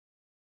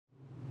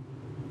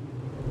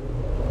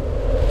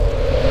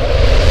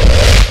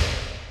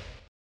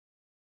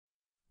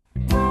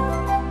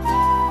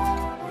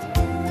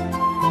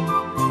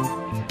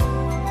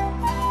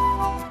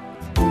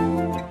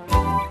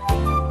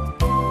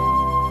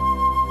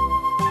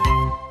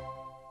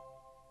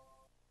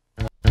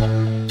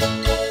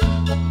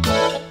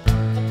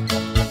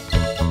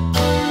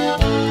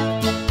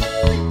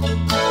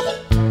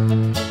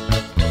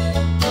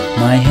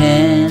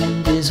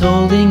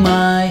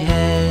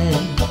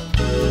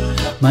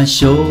My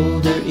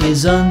shoulder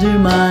is under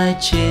my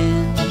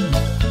chin.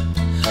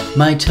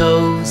 My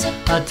toes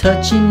are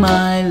touching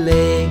my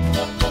leg,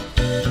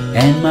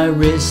 and my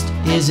wrist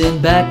is in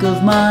back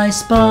of my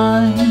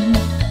spine.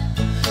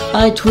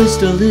 I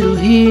twist a little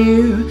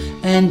here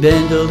and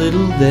bend a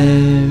little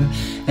there,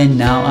 and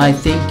now I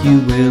think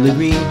you will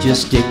agree,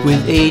 just stick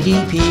with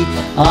ADP.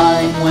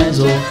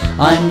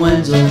 I'm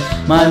Wenzel,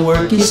 my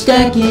work is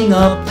stacking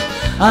up.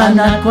 I'm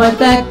not quite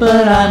back,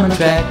 but I'm on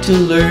track to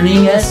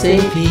learning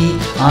SAP.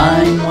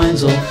 I'm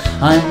Wenzel,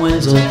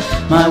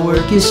 my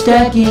work is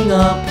stacking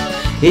up.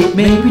 It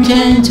may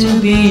pretend to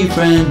be your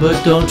friend,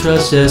 but don't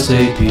trust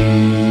SAP.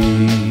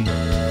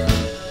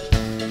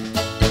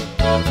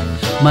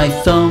 My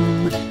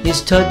thumb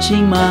is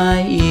touching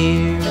my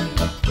ear.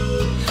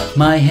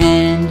 My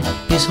hand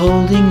is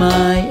holding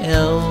my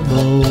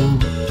elbow.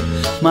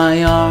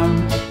 My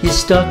arm is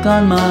stuck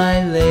on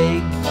my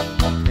leg,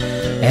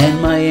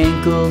 and my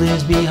ankle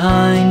is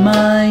behind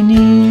my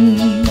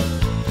knee.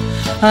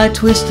 I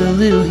twist a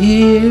little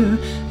here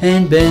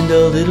and bend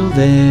a little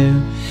there,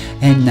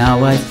 and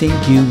now I think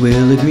you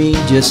will agree,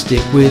 just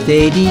stick with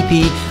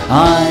ADP.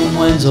 I'm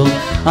Wenzel,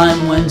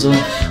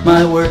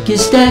 my work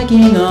is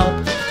stacking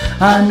up.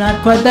 I'm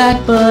not quite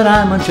back, but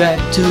I'm on track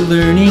to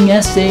learning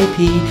SAP.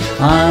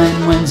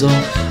 I'm Wenzel,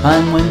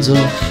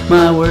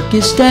 my work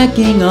is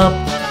stacking up.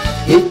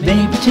 It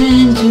may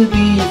pretend to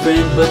be your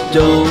friend, but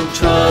don't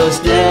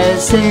trust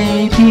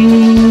SAP.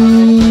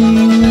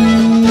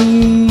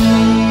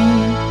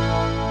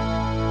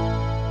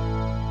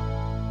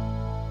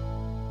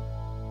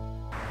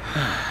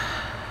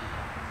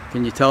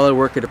 Can you tell I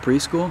work at a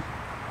preschool?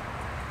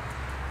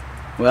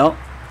 Well,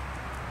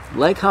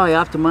 like how I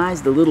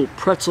optimized the little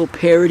pretzel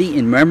parody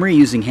in memory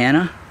using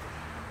HANA?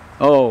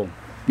 Oh,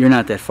 you're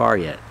not that far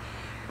yet.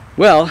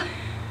 Well,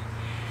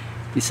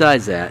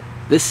 besides that,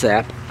 this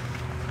sap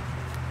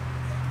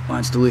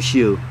wants to wish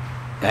you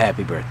a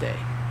happy birthday.